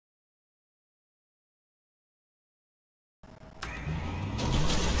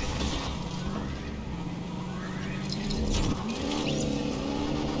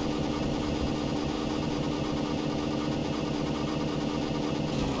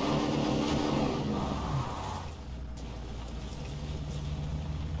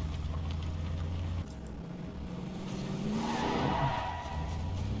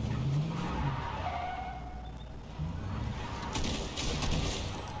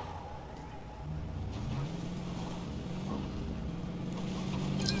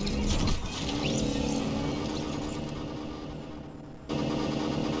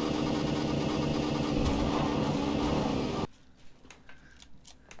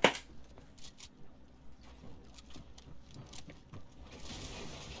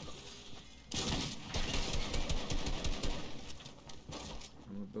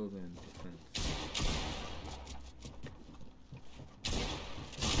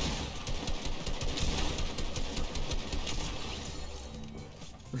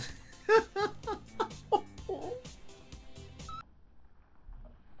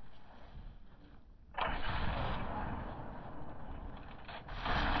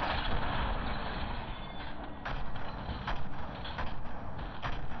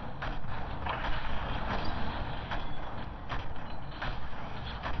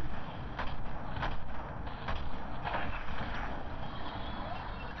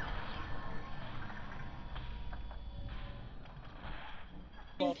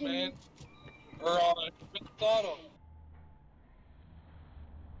man. Or throttle.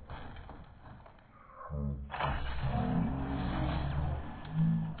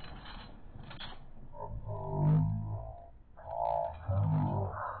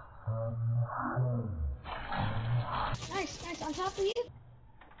 Nice, on top of you.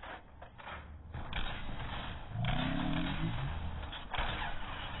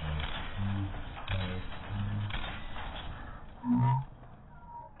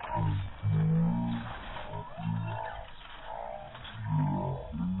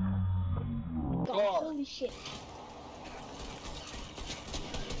 Oh, holy shit.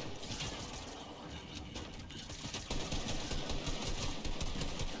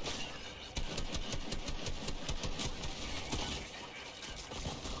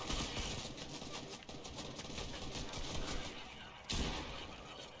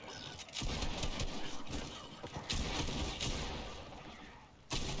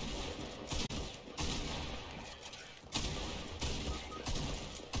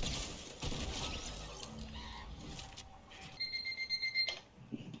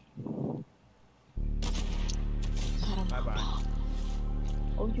 Bye-bye.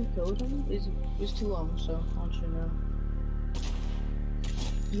 Oh, you killed him? It's too long, so I want you to know.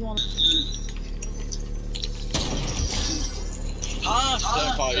 You want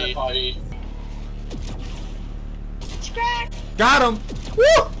Party. Scratch! Got him! Woo!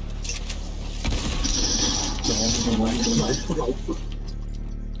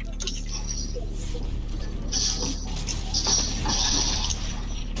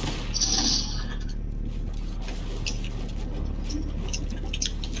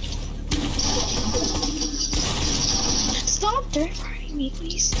 Stop third-partying me,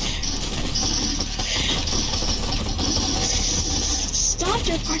 please. Stop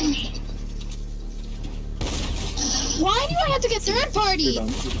third-partying me. Why do I have to get third-party?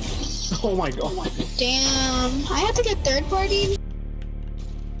 Oh my god. Damn, I have to get third-party.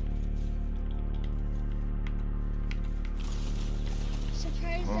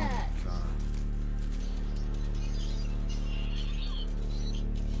 Surprise that.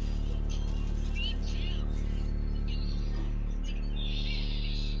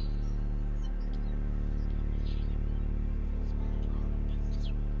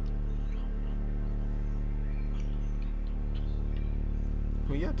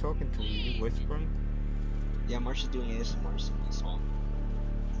 Who you talking to? Are you whispering? Yeah, Marsha's doing ASMR song.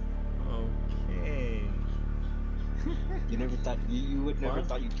 Okay. You never thought you would never What?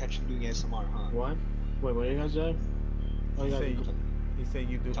 thought you'd catch him doing ASMR, huh? What? Wait, what are you guys doing? Oh, He yeah. said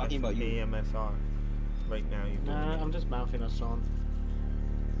you do Talking about you. AMSR. Right now you do. Nah, I'm just mouthing a song.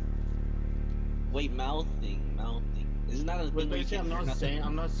 Wait, mouthing. Isn't that a Wait, thing where you basically, can't hear nothing?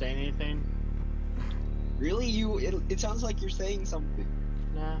 I'm not saying anything. Really? It sounds like you're saying something.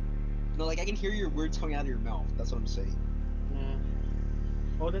 Nah, No, like I can hear your words coming out of your mouth. That's what I'm saying.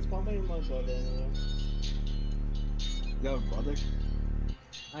 nah. Oh, that's probably my brother anyway. You have a brother?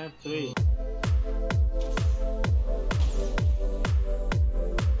 I have 3.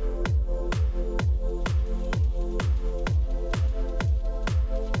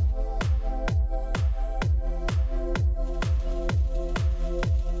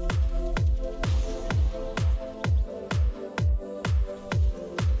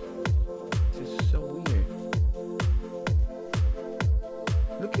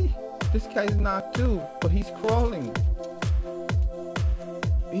 This guy's not too, but he's crawling.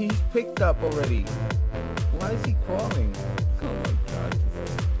 He's picked up already. Why is he crawling? Oh my god,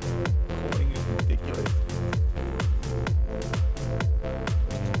 this crawling is ridiculous.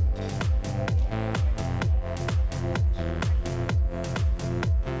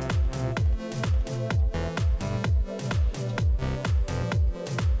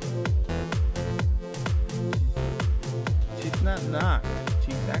 She's not knocked.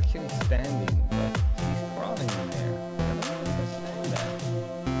 She's actually standing, but she's crawling in there. I don't understand that.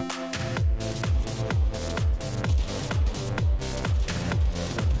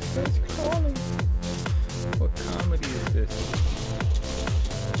 She's crawling. What comedy is this?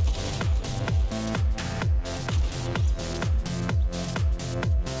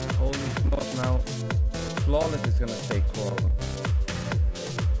 Holy smoke, now Flawless is gonna stay crawling.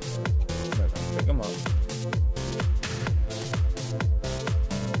 Let's pick him up.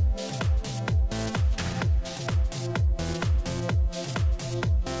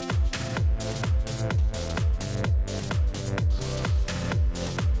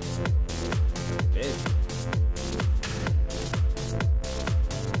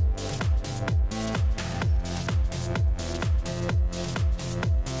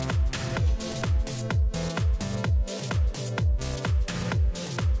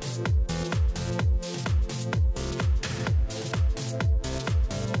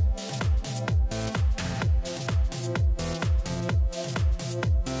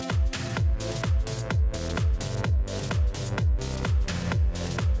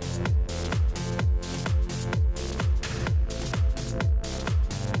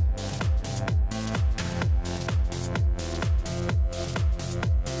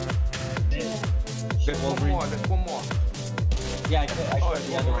 There's one more. There's one more. Yeah, I shot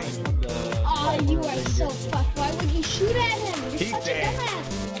the other one from the. Oh, you are so fucked. Why would you shoot at him? You're He's such dead. a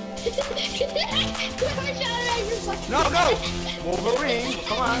dumbass. Whoever shot at him, you're fucking No, go! Wolverine,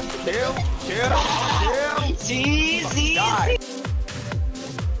 come on, chill. See, Die.